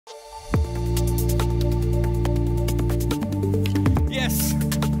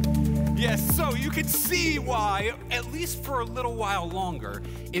you can see why, at least for a little while longer,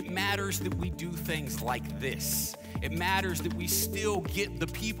 it matters that we do things like this. It matters that we still get the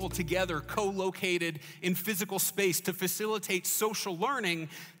people together, co-located in physical space to facilitate social learning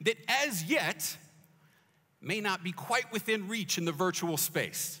that as yet may not be quite within reach in the virtual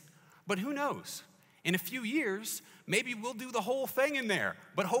space. But who knows? In a few years, maybe we'll do the whole thing in there,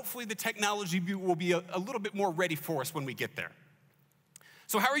 but hopefully the technology will be a little bit more ready for us when we get there.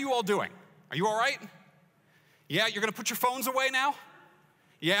 So how are you all doing? Are you all right? Yeah, you're gonna put your phones away now?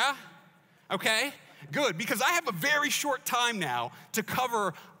 Yeah? Okay, good, because I have a very short time now to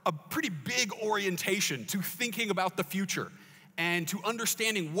cover a pretty big orientation to thinking about the future and to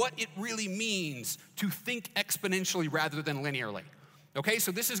understanding what it really means to think exponentially rather than linearly. Okay,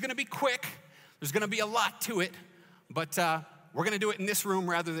 so this is gonna be quick. There's gonna be a lot to it, but we're gonna do it in this room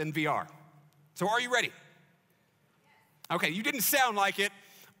rather than VR. So are you ready? Okay, you didn't sound like it.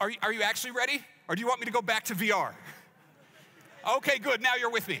 Are you actually ready? Or do you want me to go back to VR? Okay, good, now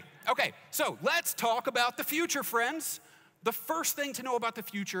you're with me. Okay, so let's talk about the future, friends. The first thing to know about the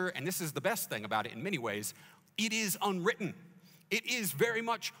future, and this is the best thing about it in many ways, it is unwritten. It is very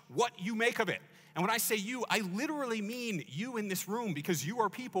much what you make of it. And when I say you, I literally mean you in this room because you are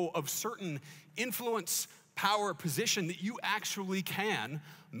people of certain influence, power, position that you actually can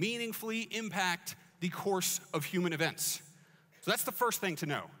meaningfully impact the course of human events. So that's the first thing to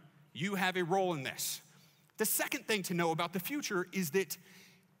know. You have a role in this. The second thing to know about the future is that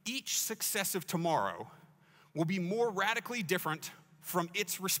each successive tomorrow will be more radically different from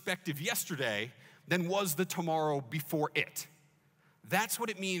its respective yesterday than was the tomorrow before it. That's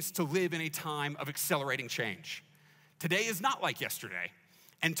what it means to live in a time of accelerating change. Today is not like yesterday,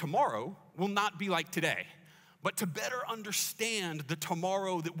 and tomorrow will not be like today. But to better understand the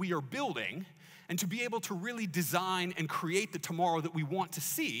tomorrow that we are building, and to be able to really design and create the tomorrow that we want to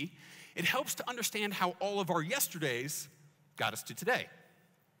see, it helps to understand how all of our yesterdays got us to today.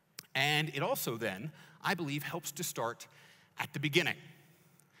 And it also then, I believe, helps to start at the beginning.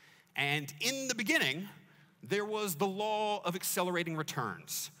 And in the beginning, there was the law of accelerating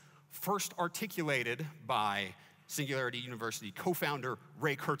returns, first articulated by Singularity University co-founder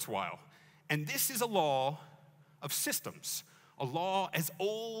Ray Kurzweil. And this is a law of systems, a law as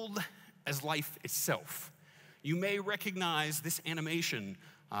old as life itself. You may recognize this animation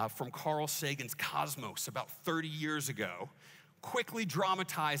from Carl Sagan's Cosmos about 30 years ago, quickly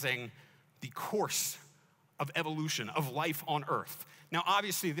dramatizing the course of evolution of life on Earth. Now,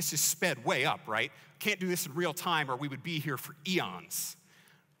 obviously, this is sped way up, right? Can't do this in real time or we would be here for eons.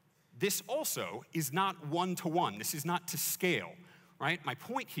 This also is not one-to-one. This is not to scale, right? My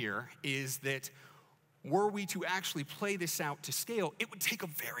point here is that were we to actually play this out to scale, it would take a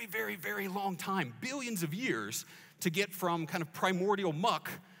very, very, very long time, billions of years, to get from kind of primordial muck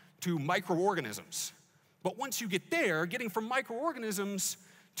to microorganisms. But once you get there, getting from microorganisms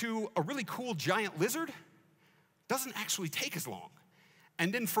to a really cool giant lizard doesn't actually take as long.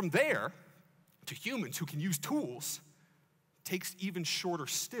 And then from there to humans who can use tools takes even shorter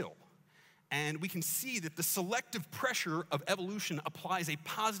still. And we can see that the selective pressure of evolution applies a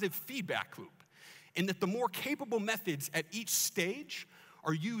positive feedback loop, in that the more capable methods at each stage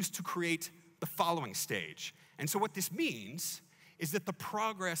are used to create the following stage. And so what this means is that the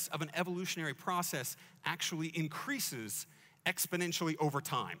progress of an evolutionary process actually increases exponentially over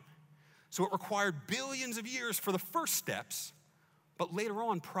time. So it required billions of years for the first steps, but later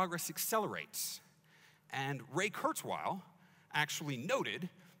on progress accelerates. And Ray Kurzweil actually noted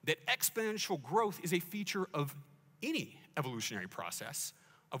that exponential growth is a feature of any evolutionary process,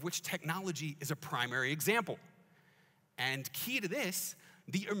 of which technology is a primary example. And key to this,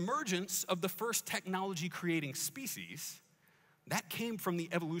 the emergence of the first technology-creating species, that came from the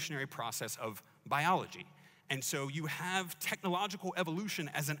evolutionary process of biology. And so you have technological evolution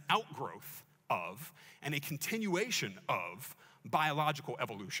as an outgrowth of and a continuation of biological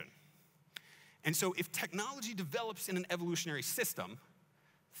evolution. And so if technology develops in an evolutionary system,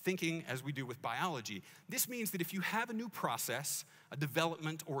 thinking as we do with biology, this means that if you have a new process, a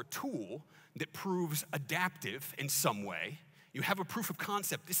development, or a tool that proves adaptive in some way, you have a proof of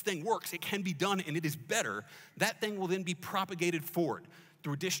concept, this thing works, it can be done, and it is better, that thing will then be propagated forward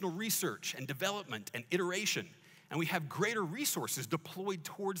through additional research and development and iteration. And we have greater resources deployed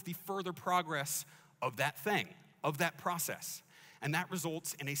towards the further progress of that thing, of that process. And that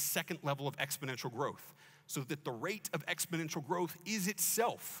results in a second level of exponential growth, so that the rate of exponential growth is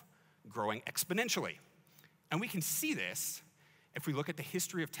itself growing exponentially. And we can see this if we look at the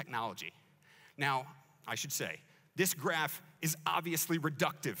history of technology. Now, I should say, this graph is obviously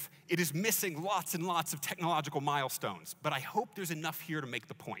reductive. It is missing lots and lots of technological milestones, but I hope there's enough here to make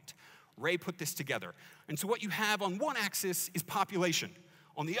the point. Ray put this together. And so what you have on one axis is population.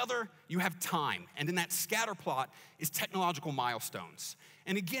 On the other, you have time. And in that scatter plot is technological milestones.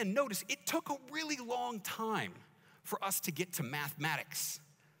 And again, notice it took a really long time for us to get to mathematics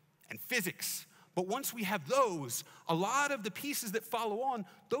and physics. But once we have those, a lot of the pieces that follow on,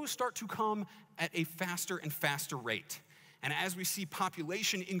 those start to come at a faster and faster rate. And as we see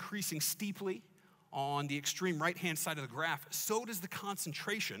population increasing steeply on the extreme right-hand side of the graph, so does the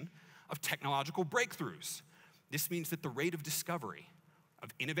concentration of technological breakthroughs. This means that the rate of discovery, of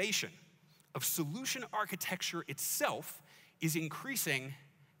innovation, of solution architecture itself is increasing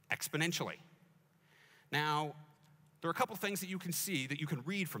exponentially. Now, there are a couple things that you can see, that you can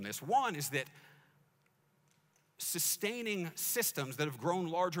read from this. One is that sustaining systems that have grown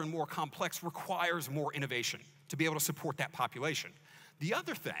larger and more complex requires more innovation to be able to support that population. The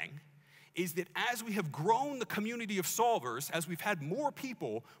other thing is that as we have grown the community of solvers, as we've had more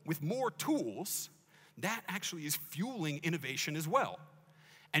people with more tools, that actually is fueling innovation as well.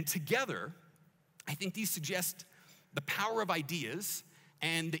 And together, I think these suggest the power of ideas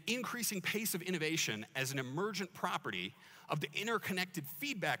and the increasing pace of innovation as an emergent property of the interconnected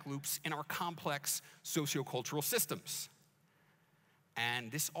feedback loops in our complex sociocultural systems.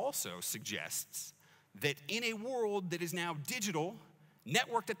 And this also suggests that in a world that is now digital,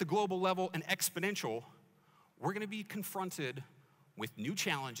 networked at the global level, and exponential, we're going to be confronted with new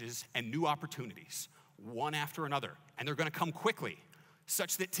challenges and new opportunities, one after another. And they're going to come quickly,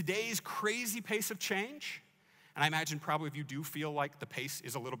 such that today's crazy pace of change, and I imagine probably if you do feel like the pace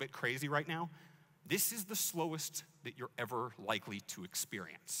is a little bit crazy right now, this is the slowest that you're ever likely to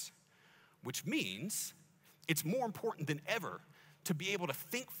experience. Which means it's more important than ever to be able to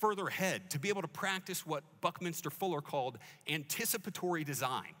think further ahead, to be able to practice what Buckminster Fuller called anticipatory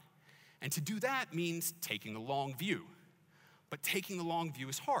design. And to do that means taking the long view. But taking the long view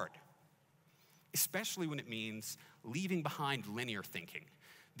is hard, especially when it means leaving behind linear thinking.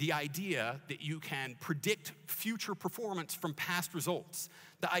 The idea that you can predict future performance from past results.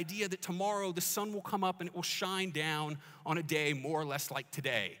 The idea that tomorrow the sun will come up and it will shine down on a day more or less like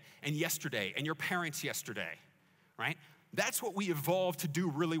today and yesterday and your parents' yesterday, right? That's what we evolved to do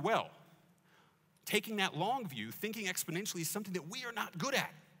really well. Taking that long view, thinking exponentially, is something that we are not good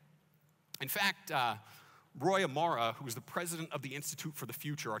at. In fact, Roy Amara, who was the president of the Institute for the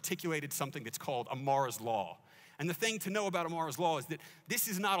Future, articulated something that's called Amara's Law. And the thing to know about Amara's Law is that this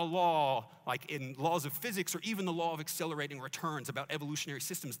is not a law like in laws of physics or even the law of accelerating returns about evolutionary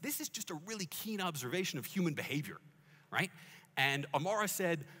systems. This is just a really keen observation of human behavior, right? And Amara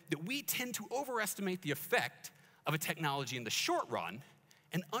said that we tend to overestimate the effect of a technology in the short run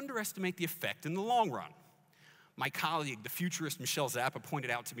and underestimate the effect in the long run. My colleague, the futurist Michelle Zappa, pointed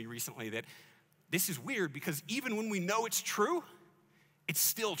out to me recently that this is weird because even when we know it's true, it's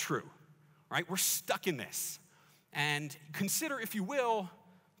still true, right? We're stuck in this. And consider, if you will,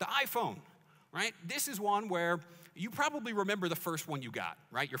 the iPhone, right? This is one where you probably remember the first one you got,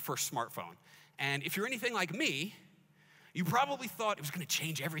 right? Your first smartphone. And if you're anything like me, you probably thought it was going to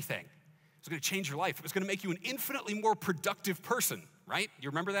change everything. It was going to change your life. It was going to make you an infinitely more productive person, right? You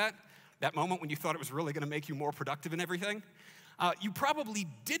remember that? That moment when you thought it was really going to make you more productive in everything? You probably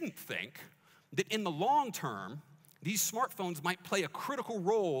didn't think that in the long term, these smartphones might play a critical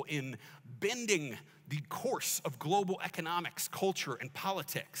role in bending the course of global economics, culture, and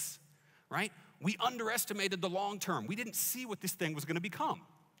politics, right? We underestimated the long term. We didn't see what this thing was going to become.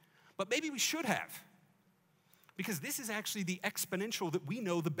 But maybe we should have, because this is actually the exponential that we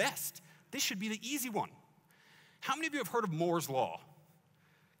know the best. This should be the easy one. How many of you have heard of Moore's Law?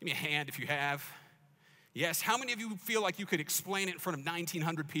 Give me a hand if you have. Yes, how many of you feel like you could explain it in front of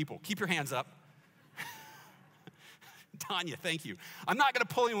 1,900 people? Keep your hands up. Tanya, thank you. I'm not going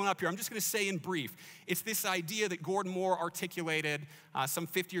to pull anyone up here. I'm just going to say in brief, it's this idea that Gordon Moore articulated some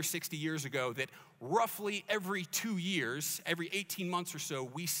 50 or 60 years ago that roughly every 2 years, every 18 months or so,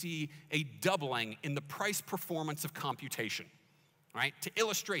 we see a doubling in the price performance of computation, right? To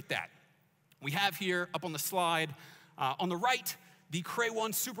illustrate that, we have here up on the slide, on the right, the Cray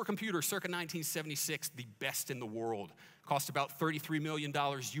 1 supercomputer circa 1976, the best in the world. Cost about $33 million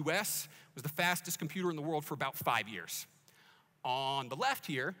US, was the fastest computer in the world for about 5 years. On the left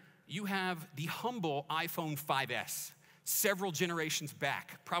here, you have the humble iPhone 5S, several generations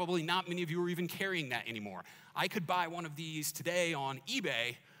back. Probably not many of you are even carrying that anymore. I could buy one of these today on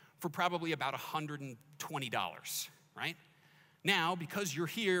eBay for probably about $120, right? Now, because you're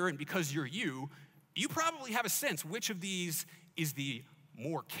here and because you're you probably have a sense which of these is the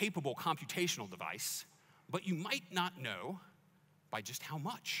more capable computational device, but you might not know by just how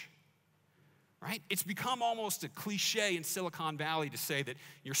much. right? It's become almost a cliche in Silicon Valley to say that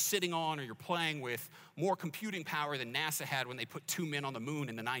you're sitting on or you're playing with more computing power than NASA had when they put 2 men on the moon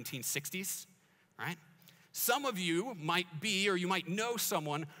in the 1960s, right? Some of you might be, or you might know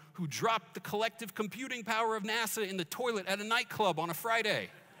someone who dropped the collective computing power of NASA in the toilet at a nightclub on a Friday.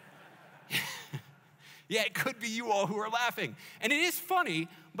 Yeah, it could be you all who are laughing. And it is funny,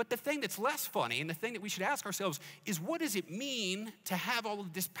 but the thing that's less funny and the thing that we should ask ourselves is, what does it mean to have all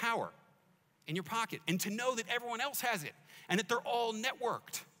of this power in your pocket and to know that everyone else has it and that they're all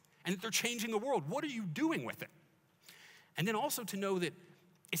networked and that they're changing the world? What are you doing with it? And then also to know that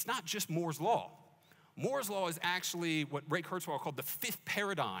it's not just Moore's Law. Moore's Law is actually what Ray Kurzweil called the fifth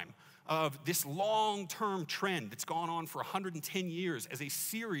paradigm of this long-term trend that's gone on for 110 years as a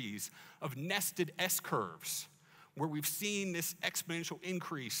series of nested S-curves where we've seen this exponential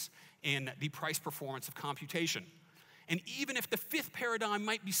increase in the price performance of computation. And even if the fifth paradigm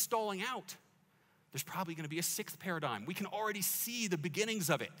might be stalling out, there's probably going to be a sixth paradigm. We can already see the beginnings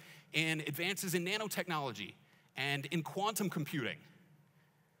of it in advances in nanotechnology and in quantum computing.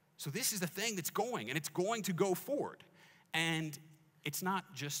 So this is the thing that's going, and it's going to go forward. And it's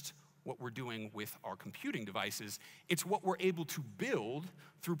not just what we're doing with our computing devices, it's what we're able to build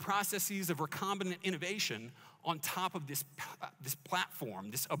through processes of recombinant innovation on top of this platform,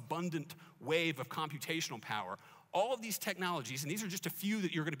 this abundant wave of computational power. All of these technologies, and these are just a few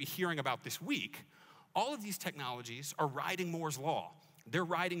that you're going to be hearing about this week, all of these technologies are riding Moore's Law. They're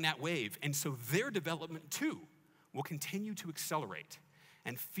riding that wave, and so their development too will continue to accelerate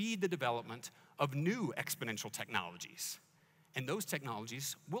and feed the development of new exponential technologies. And those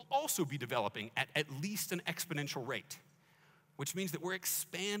technologies will also be developing at least an exponential rate, which means that we're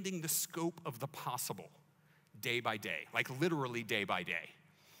expanding the scope of the possible day by day, like literally day by day.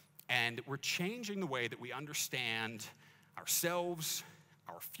 And we're changing the way that we understand ourselves,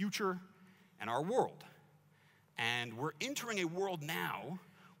 our future, and our world. And we're entering a world now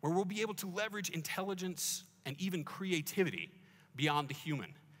where we'll be able to leverage intelligence and even creativity beyond the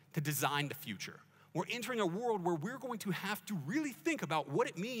human to design the future. We're entering a world where we're going to have to really think about what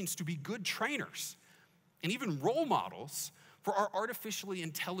it means to be good trainers and even role models for our artificially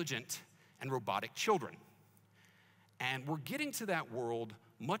intelligent and robotic children. And we're getting to that world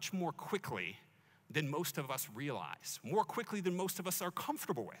much more quickly than most of us realize, more quickly than most of us are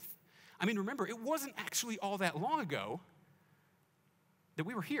comfortable with. I mean, remember, it wasn't actually all that long ago that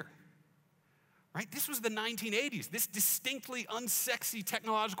we were here. Right? This was the 1980s, this distinctly unsexy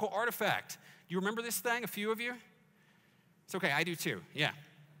technological artifact. Do you remember this thing, a few of you? It's okay, I do too, yeah.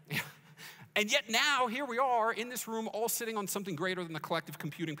 And yet now, here we are in this room, all sitting on something greater than the collective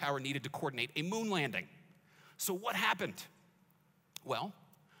computing power needed to coordinate a moon landing. So what happened? Well,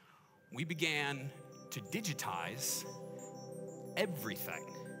 we began to digitize everything.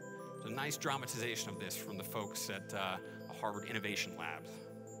 There's a nice dramatization of this from the folks at the Harvard Innovation Lab.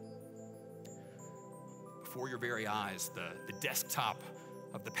 Before your very eyes, the desktop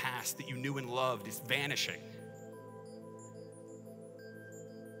of the past that you knew and loved is vanishing.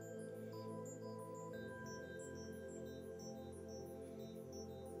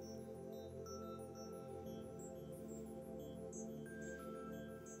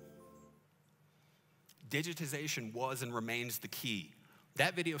 Digitization was and remains the key.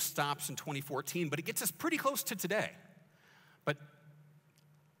 That video stops in 2014, but it gets us pretty close to today. But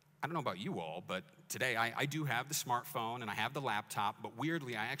I don't know about you all, but today I do have the smartphone and I have the laptop, but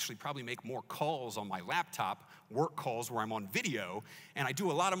weirdly, I actually probably make more calls on my laptop, work calls where I'm on video, and I do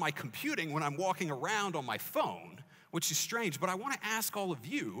a lot of my computing when I'm walking around on my phone, which is strange. But I want to ask all of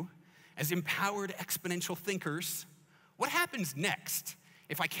you, as empowered exponential thinkers, what happens next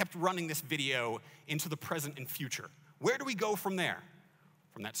if I kept running this video into the present and future? Where do we go from there?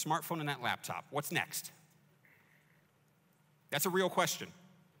 From that smartphone and that laptop, what's next? That's a real question.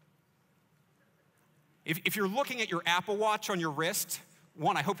 If you're looking at your Apple Watch on your wrist,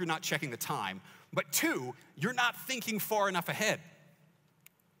 one, I hope you're not checking the time, but two, you're not thinking far enough ahead.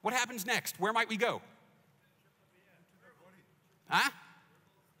 What happens next? Where might we go? Huh?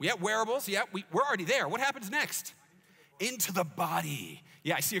 Yeah, wearables, yeah, we're already there. What happens next? Into the body.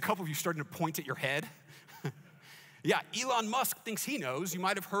 Yeah, I see a couple of you starting to point at your head. Yeah, Elon Musk thinks he knows. You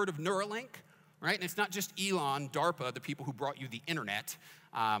might have heard of Neuralink, right? And it's not just Elon, DARPA, the people who brought you the internet,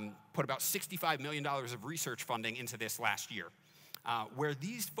 put about $65 million of research funding into this last year, where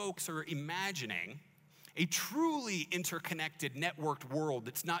these folks are imagining a truly interconnected, networked world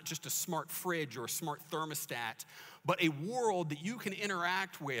that's not just a smart fridge or a smart thermostat, but a world that you can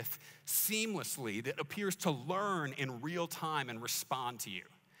interact with seamlessly that appears to learn in real time and respond to you.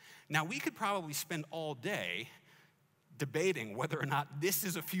 Now, we could probably spend all day debating whether or not this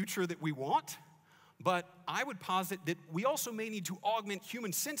is a future that we want, But I would posit that we also may need to augment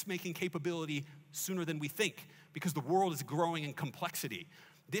human sense-making capability sooner than we think, because the world is growing in complexity.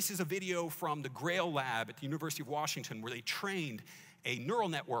 This is a video from the Grail Lab at the University of Washington where they trained a neural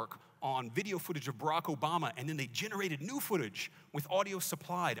network on video footage of Barack Obama, and then they generated new footage with audio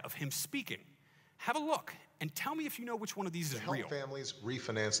supplied of him speaking. Have a look and tell me if you know which one of these is real. To help families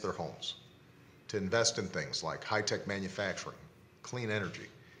refinance their homes, to invest in things like high-tech manufacturing, clean energy,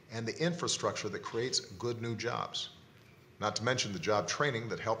 and the infrastructure that creates good new jobs. Not to mention the job training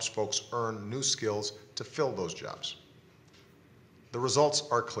that helps folks earn new skills to fill those jobs. The results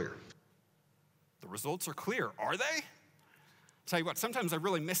are clear. The results are clear, are they? Tell you what, sometimes I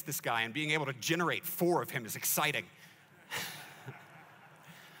really miss this guy, and being able to generate 4 of him is exciting.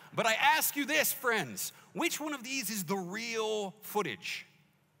 But I ask you this, friends, which one of these is the real footage?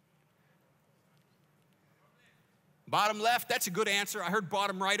 Bottom left, that's a good answer. I heard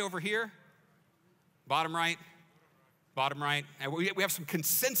bottom right over here. Bottom right, bottom right. And we have some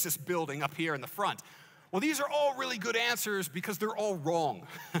consensus building up here in the front. Well, these are all really good answers because they're all wrong.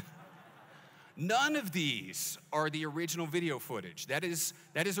 None of these are the original video footage. That is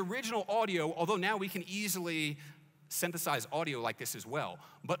original audio, although now we can easily synthesize audio like this as well.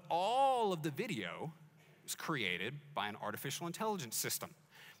 But all of the video is created by an artificial intelligence system.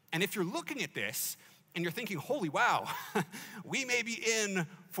 And if you're looking at this and you're thinking, holy wow, we may be in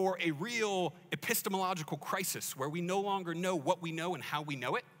for a real epistemological crisis where we no longer know what we know and how we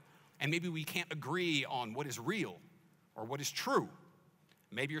know it, and maybe we can't agree on what is real or what is true.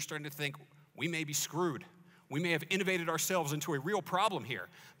 Maybe you're starting to think, we may be screwed. We may have innovated ourselves into a real problem here,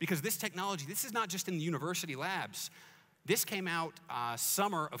 because this technology, this is not just in the university labs. This came out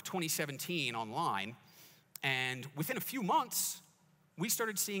summer of 2017 online, and within a few months, we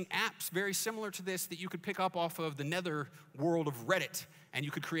started seeing apps very similar to this that you could pick up off of the nether world of Reddit, and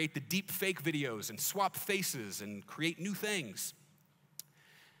you could create the deep fake videos and swap faces and create new things.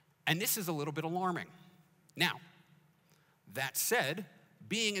 And this is a little bit alarming. Now, that said,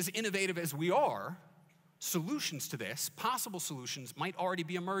 being as innovative as we are, solutions to this, possible solutions, might already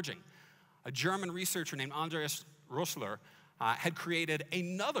be emerging. A German researcher named Andreas Rössler had created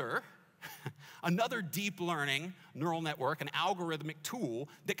another deep learning neural network, an algorithmic tool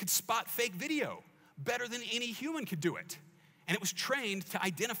that could spot fake video better than any human could do it. And it was trained to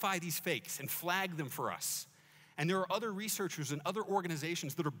identify these fakes and flag them for us. And there are other researchers and other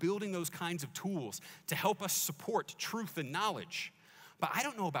organizations that are building those kinds of tools to help us support truth and knowledge. But I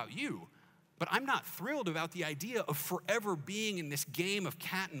don't know about you, but I'm not thrilled about the idea of forever being in this game of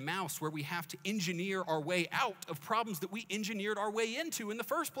cat and mouse where we have to engineer our way out of problems that we engineered our way into in the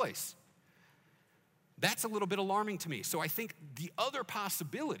first place. That's a little bit alarming to me. So I think the other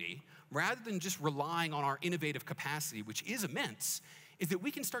possibility, rather than just relying on our innovative capacity, which is immense, is that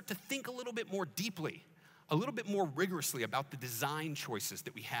we can start to think a little bit more deeply, a little bit more rigorously about the design choices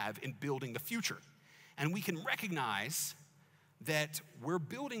that we have in building the future. And we can recognize that we're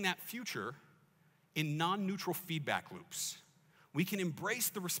building that future in non-neutral feedback loops. We can embrace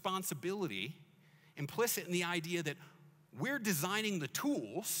the responsibility implicit in the idea that we're designing the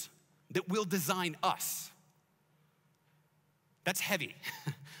tools that will design us. That's heavy.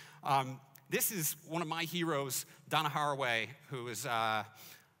 This is one of my heroes, Donna Haraway, who is an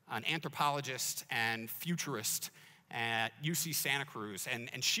anthropologist and futurist at UC Santa Cruz.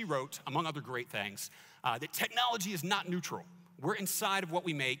 And she wrote, among other great things, that technology is not neutral. We're inside of what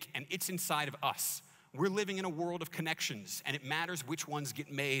we make, and it's inside of us. We're living in a world of connections, and it matters which ones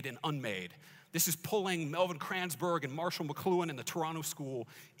get made and unmade. This is pulling Melvin Kranzberg and Marshall McLuhan and the Toronto School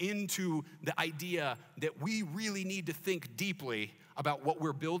into the idea that we really need to think deeply about what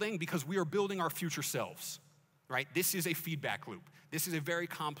we're building, because we are building our future selves, right? This is a feedback loop. This is a very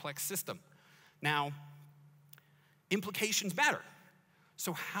complex system. Now, implications matter.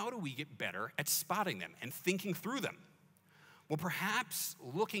 So how do we get better at spotting them and thinking through them? Well, perhaps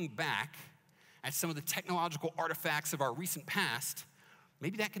looking back at some of the technological artifacts of our recent past,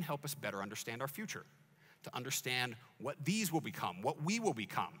 maybe that can help us better understand our future, to understand what these will become, what we will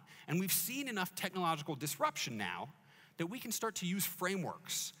become. And we've seen enough technological disruption now that we can start to use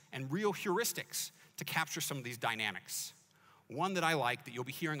frameworks and real heuristics to capture some of these dynamics. One that I like, that you'll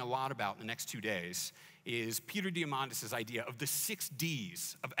be hearing a lot about in the next 2 days, is Peter Diamandis' idea of the 6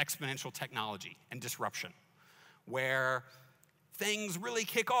 Ds of exponential technology and disruption, where things really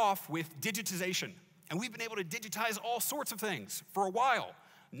kick off with digitization. And we've been able to digitize all sorts of things for a while,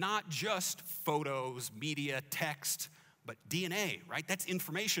 not just photos, media, text, but DNA, right? That's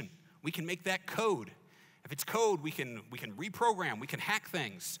information. We can make that code. If it's code, we can reprogram, we can hack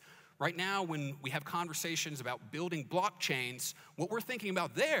things. Right now, when we have conversations about building blockchains, what we're thinking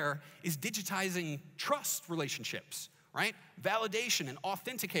about there is digitizing trust relationships, right? Validation and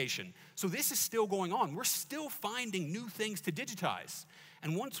authentication. So this is still going on. We're still finding new things to digitize.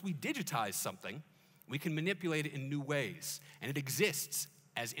 And once we digitize something, we can manipulate it in new ways. And it exists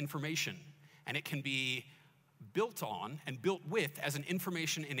as information. And it can be built on and built with as an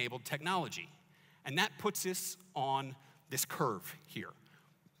information-enabled technology. And that puts us on this curve here,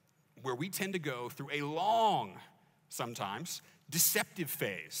 where we tend to go through a long, sometimes, deceptive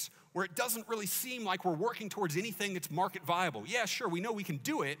phase, where it doesn't really seem like we're working towards anything that's market viable. Yeah, sure, we know we can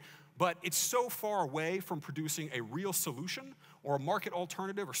do it, but it's so far away from producing a real solution or a market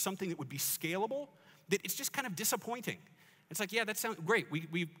alternative or something that would be scalable that it's just kind of disappointing. It's like, yeah, that sounds great.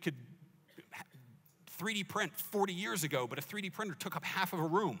 We could 3D print 40 years ago, but a 3D printer took up half of a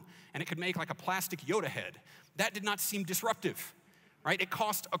room, and it could make like a plastic Yoda head. That did not seem disruptive, right? It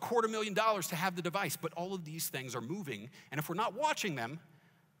cost $250,000 to have the device, but all of these things are moving, and if we're not watching them,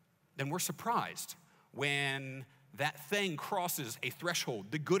 then we're surprised when that thing crosses a threshold,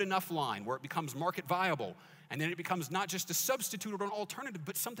 the good enough line, where it becomes market viable, and then it becomes not just a substitute or an alternative,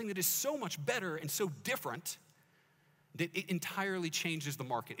 but something that is so much better and so different that it entirely changes the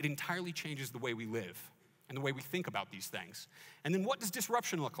market. It entirely changes the way we live and the way we think about these things. And then what does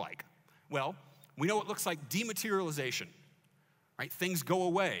disruption look like? Well, we know it looks like dematerialization, right? Things go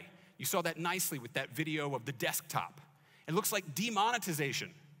away. You saw that nicely with that video of the desktop. It looks like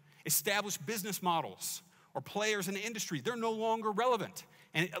demonetization. Established business models or players in the industry, they're no longer relevant.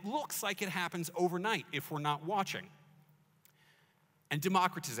 And it looks like it happens overnight if we're not watching. And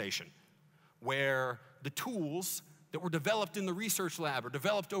democratization, where the tools that were developed in the research lab or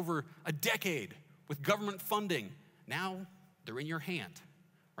developed over a decade with government funding, now they're in your hand,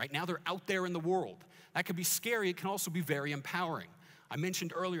 right? Now they're out there in the world. That could be scary. It can also be very empowering. I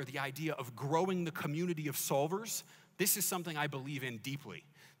mentioned earlier the idea of growing the community of solvers. This is something I believe in deeply,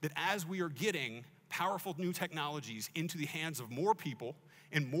 that as we are getting powerful new technologies into the hands of more people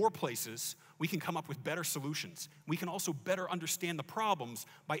in more places, we can come up with better solutions. We can also better understand the problems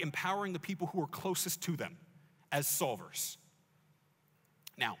by empowering the people who are closest to them as solvers.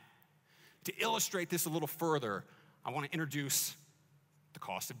 Now, to illustrate this a little further, I want to introduce the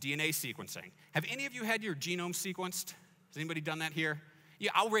cost of DNA sequencing. Have any of you had your genome sequenced? Has anybody done that here?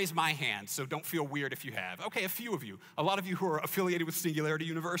 Yeah, I'll raise my hand, so don't feel weird if you have. Okay, a few of you. A lot of you who are affiliated with Singularity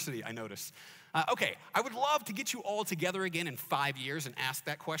University, I notice. Okay, I would love to get you all together again in 5 years and ask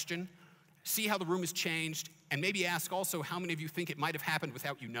that question, see how the room has changed, and maybe ask also how many of you think it might have happened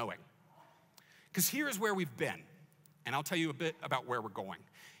without you knowing. Because here is where we've been, and I'll tell you a bit about where we're going.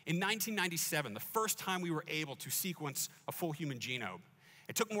 In 1997, the first time we were able to sequence a full human genome,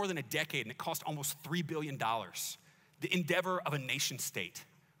 it took more than a decade, and it cost almost $3 billion. The endeavor of a nation state,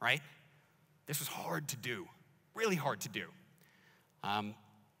 right? This was hard to do, really hard to do.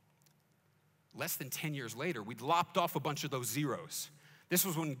 Less than 10 years later, we'd lopped off a bunch of those zeros. This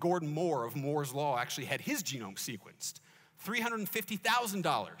was when Gordon Moore of Moore's Law actually had his genome sequenced.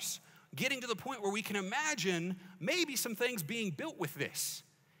 $350,000. Getting to the point where we can imagine maybe some things being built with this.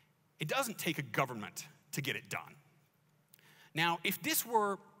 It doesn't take a government to get it done. Now, if this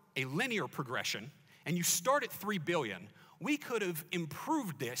were a linear progression, and you start at 3 billion, we could have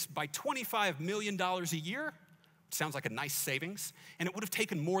improved this by $25 million a year, which sounds like a nice savings, and it would have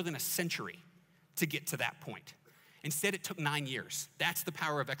taken more than a century to get to that point. Instead, it took 9 years. That's the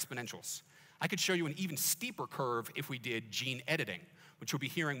power of exponentials. I could show you an even steeper curve if we did gene editing, which we'll be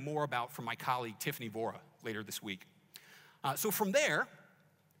hearing more about from my colleague Tiffany Vora later this week. So from there,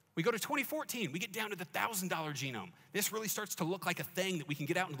 we go to 2014. We get down to the $1,000 genome. This really starts to look like a thing that we can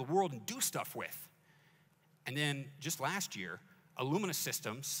get out into the world and do stuff with. And then just last year, Illumina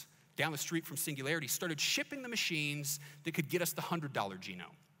Systems, down the street from Singularity, started shipping the machines that could get us the $100 genome,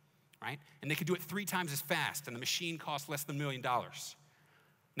 right? And they could do it 3 times as fast, and the machine cost less than $1 million.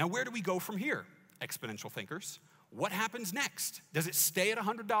 Now, where do we go from here, exponential thinkers? What happens next? Does it stay at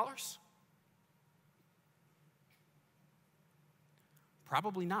 $100?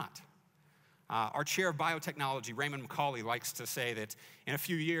 Probably not. Our chair of biotechnology, Raymond McCauley, likes to say that in a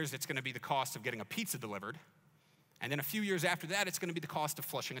few years, it's going to be the cost of getting a pizza delivered. And then a few years after that, it's going to be the cost of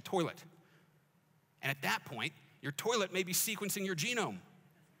flushing a toilet. And at that point, your toilet may be sequencing your genome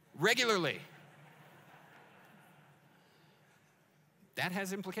regularly. That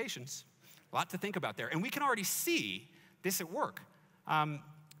has implications. A lot to think about there. And we can already see this at work.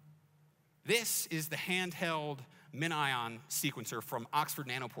 This is the handheld MinION sequencer from Oxford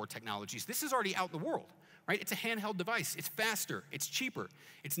Nanopore Technologies. This is already out in the world, right? It's a handheld device. It's faster. It's cheaper.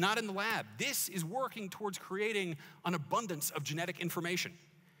 It's not in the lab. This is working towards creating an abundance of genetic information.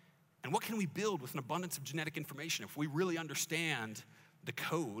 And what can we build with an abundance of genetic information if we really understand the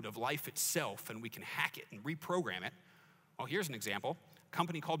code of life itself and we can hack it and reprogram it? Well, here's an example. A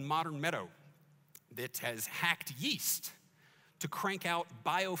company called Modern Meadow that has hacked yeast to crank out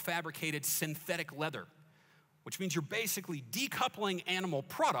biofabricated synthetic leather, which means you're basically decoupling animal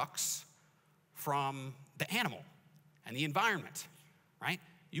products from the animal and the environment, right?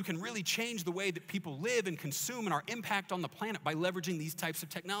 You can really change the way that people live and consume and our impact on the planet by leveraging these types of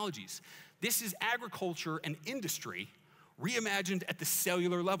technologies. This is agriculture and industry reimagined at the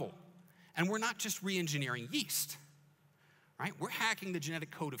cellular level. And we're not just re-engineering yeast, right? We're hacking the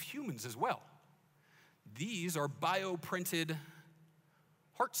genetic code of humans as well. These are bioprinted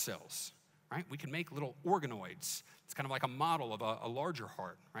heart cells, right? We can make little organoids. It's kind of like a model of a larger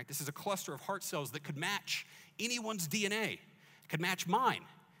heart, right? This is a cluster of heart cells that could match anyone's DNA. It could match mine.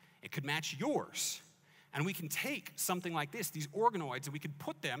 It could match yours. And we can take something like this, these organoids, and we could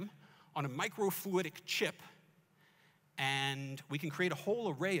put them on a microfluidic chip, and we can create a whole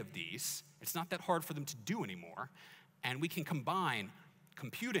array of these. It's not that hard for them to do anymore. And we can combine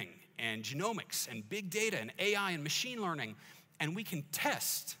computing and genomics and big data and AI and machine learning, and we can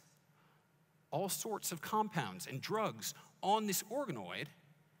test all sorts of compounds and drugs on this organoid,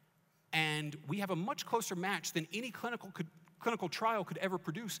 and we have a much closer match than any clinical trial could ever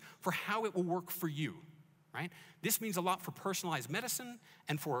produce for how it will work for you, right? This means a lot for personalized medicine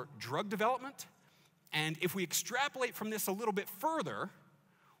and for drug development. And if we extrapolate from this a little bit further,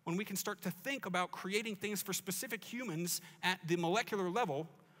 when we can start to think about creating things for specific humans at the molecular level,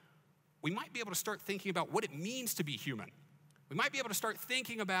 we might be able to start thinking about what it means to be human. We might be able to start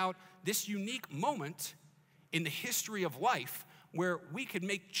thinking about this unique moment in the history of life where we could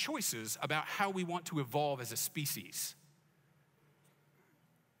make choices about how we want to evolve as a species.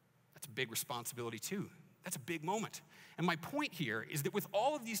 That's a big responsibility too. That's a big moment. And my point here is that with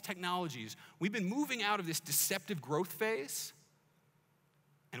all of these technologies, we've been moving out of this deceptive growth phase,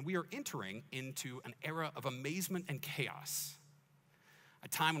 and we are entering into an era of amazement and chaos. A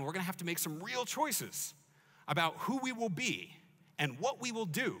time when we're gonna have to make some real choices about who we will be and what we will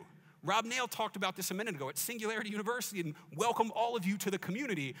do. Rob Nail talked about this a minute ago at Singularity University, and welcome all of you to the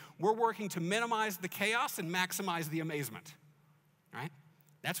community. We're working to minimize the chaos and maximize the amazement, right?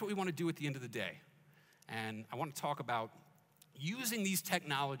 That's what we want to do at the end of the day. And I want to talk about using these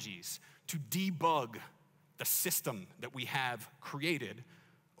technologies to debug the system that we have created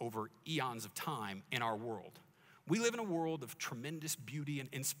over eons of time in our world. We live in a world of tremendous beauty and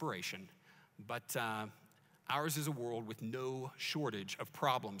inspiration, but ours is a world with no shortage of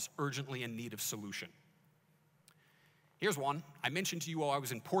problems urgently in need of solution. Here's one. I mentioned to you all I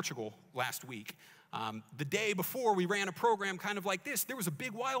was in Portugal last week. The day before we ran a program kind of like this, there was a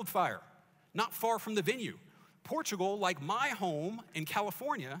big wildfire not far from the venue. Portugal, like my home in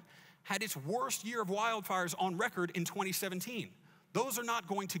California, had its worst year of wildfires on record in 2017. Those are not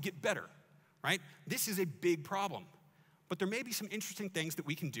going to get better, right? This is a big problem. But there may be some interesting things that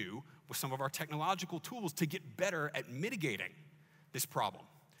we can do with some of our technological tools to get better at mitigating this problem.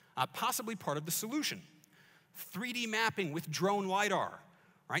 Possibly part of the solution. 3D mapping with drone LiDAR,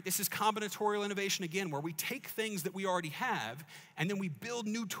 right? This is combinatorial innovation again, where we take things that we already have and then we build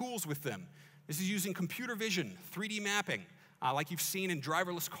new tools with them. This is using computer vision, 3D mapping, like you've seen in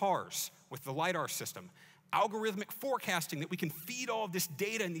driverless cars with the LiDAR system. Algorithmic forecasting that we can feed all of this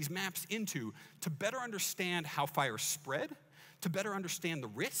data and these maps into to better understand how fires spread, to better understand the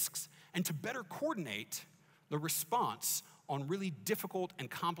risks, and to better coordinate the response on really difficult and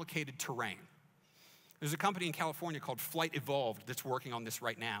complicated terrain. There's a company in California called Flight Evolved that's working on this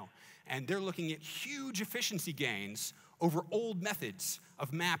right now, and they're looking at huge efficiency gains over old methods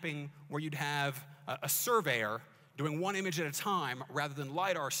of mapping where you'd have a surveyor doing one image at a time rather than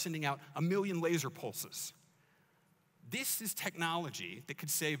LiDAR sending out 1 million laser pulses. This is technology that could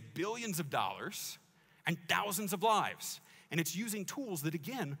save billions of dollars and thousands of lives. And it's using tools that,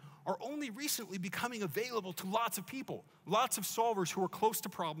 again, are only recently becoming available to lots of people, lots of solvers who are close to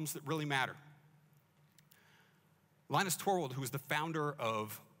problems that really matter. Linus Torvald, who is the founder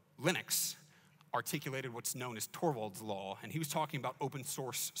of Linux, articulated what's known as Torvald's Law, and he was talking about open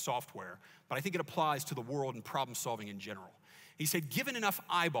source software, but I think it applies to the world and problem solving in general. He said, given enough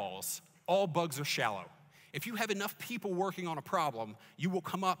eyeballs, all bugs are shallow. If you have enough people working on a problem, you will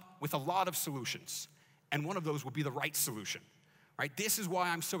come up with a lot of solutions, and one of those will be the right solution, right? This is why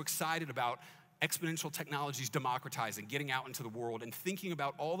I'm so excited about exponential technologies democratizing, getting out into the world, and thinking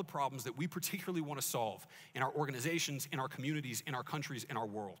about all the problems that we particularly want to solve in our organizations, in our communities, in our countries, in our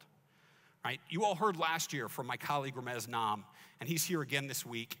world, right? You all heard last year from my colleague Ramez Nam, and he's here again this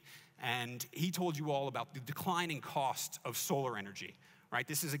week, and he told you all about the declining cost of solar energy, right?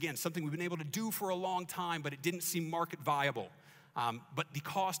 This is, again, something we've been able to do for a long time, but it didn't seem market viable. But the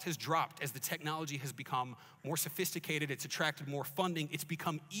cost has dropped as the technology has become more sophisticated. It's attracted more funding. It's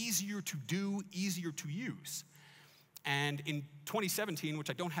become easier to do, easier to use. And in 2017, which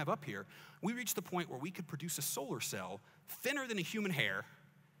I don't have up here, we reached the point where we could produce a solar cell thinner than a human hair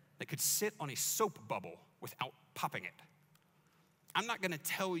that could sit on a soap bubble without popping it. I'm not going to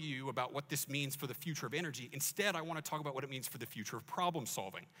tell you about what this means for the future of energy. Instead, I want to talk about what it means for the future of problem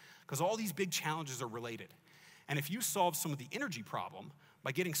solving, because all these big challenges are related. And if you solve some of the energy problem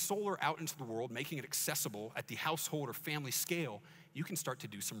by getting solar out into the world, making it accessible at the household or family scale, you can start to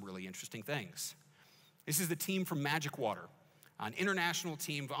do some really interesting things. This is the team from Magic Water, an international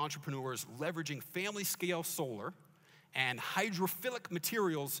team of entrepreneurs leveraging family-scale solar and hydrophilic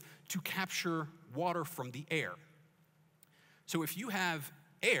materials to capture water from the air. So if you have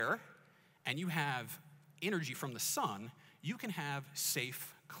air and you have energy from the sun, you can have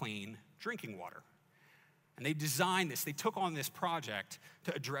safe, clean drinking water. And they designed this, they took on this project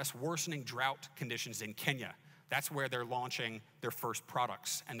to address worsening drought conditions in Kenya. That's where they're launching their first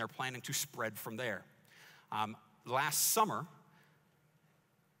products, and they're planning to spread from there. Last summer,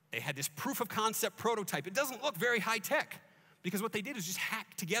 they had this proof of concept prototype. It doesn't look very high tech, because what they did is just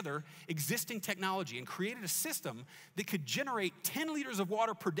hack together existing technology and created a system that could generate 10 liters of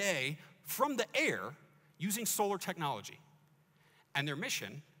water per day from the air using solar technology. And their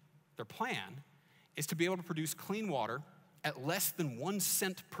mission, their plan, is to be able to produce clean water at less than 1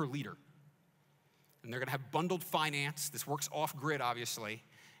 cent per liter. And they're gonna have bundled finance. This works off-grid, obviously.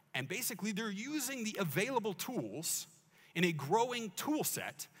 And basically, they're using the available tools in a growing tool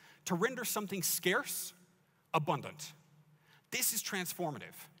set to render something scarce, abundant. This is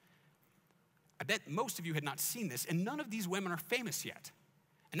transformative. I bet most of you had not seen this, and none of these women are famous yet.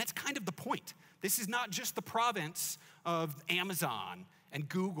 And that's kind of the point. This is not just the province of Amazon and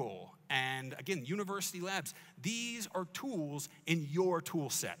Google and, again, university labs. These are tools in your tool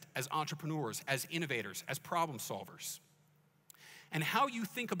set as entrepreneurs, as innovators, as problem solvers. And how you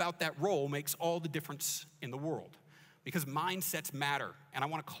think about that role makes all the difference in the world, because mindsets matter. And I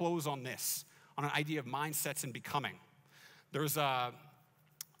want to close on this, on an idea of mindsets and becoming. There's a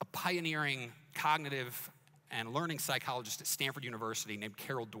pioneering cognitive and learning psychologist at Stanford University named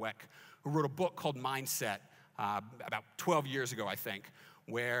Carol Dweck, who wrote a book called Mindset about 12 years ago, I think,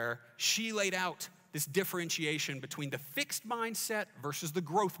 where she laid out this differentiation between the fixed mindset versus the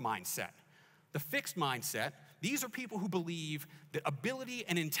growth mindset. The fixed mindset, these are people who believe that ability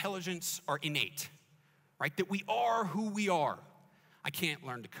and intelligence are innate, right? That we are who we are. I can't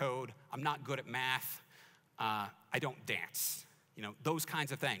learn to code. I'm not good at math. I don't dance. You know, those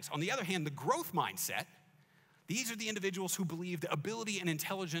kinds of things. On the other hand, the growth mindset, these are the individuals who believe that ability and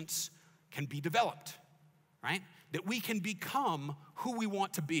intelligence can be developed, right? That we can become who we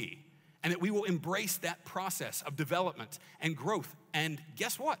want to be, and that we will embrace that process of development and growth. And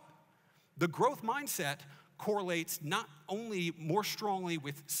guess what? The growth mindset correlates not only more strongly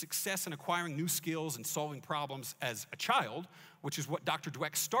with success in acquiring new skills and solving problems as a child, which is what Dr.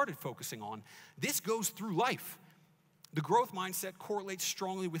 Dweck started focusing on. This goes through life. The growth mindset correlates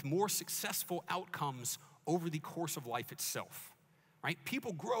strongly with more successful outcomes over the course of life itself, right?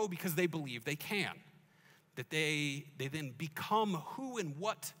 People grow because they believe they can, that they then become who and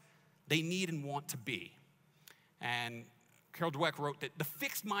what they need and want to be. And Carol Dweck wrote that the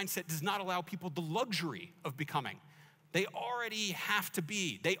fixed mindset does not allow people the luxury of becoming. They already have to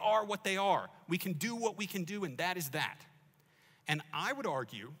be. They are what they are. We can do what we can do, and that is that. And I would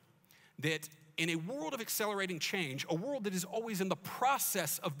argue that in a world of accelerating change, a world that is always in the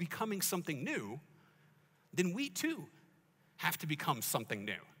process of becoming something new, then we too have to become something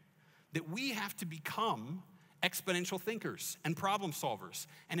new. That we have to become exponential thinkers and problem solvers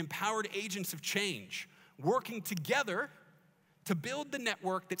and empowered agents of change, working together to build the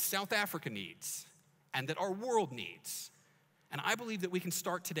network that South Africa needs and that our world needs. And I believe that we can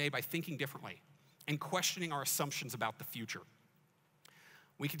start today by thinking differently and questioning our assumptions about the future.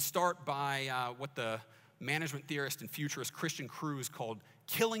 We can start by what the management theorist and futurist Christian Cruz called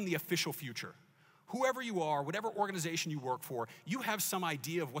killing the official future. Whoever you are, whatever organization you work for, you have some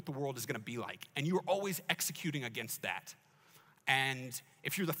idea of what the world is going to be like, and you are always executing against that. And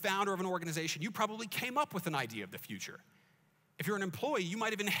if you're the founder of an organization, you probably came up with an idea of the future. If you're an employee, you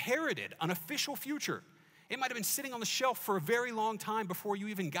might have inherited an official future. It might have been sitting on the shelf for a very long time before you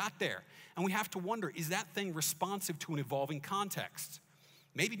even got there. And we have to wonder, is that thing responsive to an evolving context?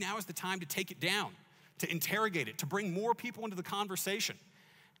 Maybe now is the time to take it down, to interrogate it, to bring more people into the conversation,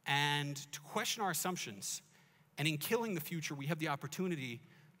 and to question our assumptions. And in killing the future, we have the opportunity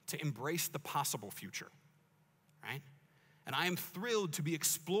to embrace the possible future, right? And I am thrilled to be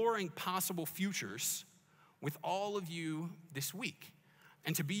exploring possible futures with all of you this week,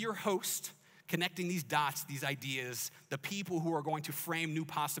 and to be your host, connecting these dots, these ideas, the people who are going to frame new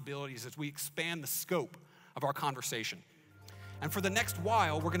possibilities as we expand the scope of our conversation. And for the next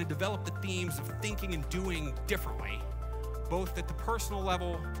while, we're going to develop the themes of thinking and doing differently, both at the personal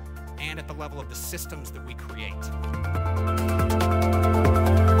level and at the level of the systems that we create.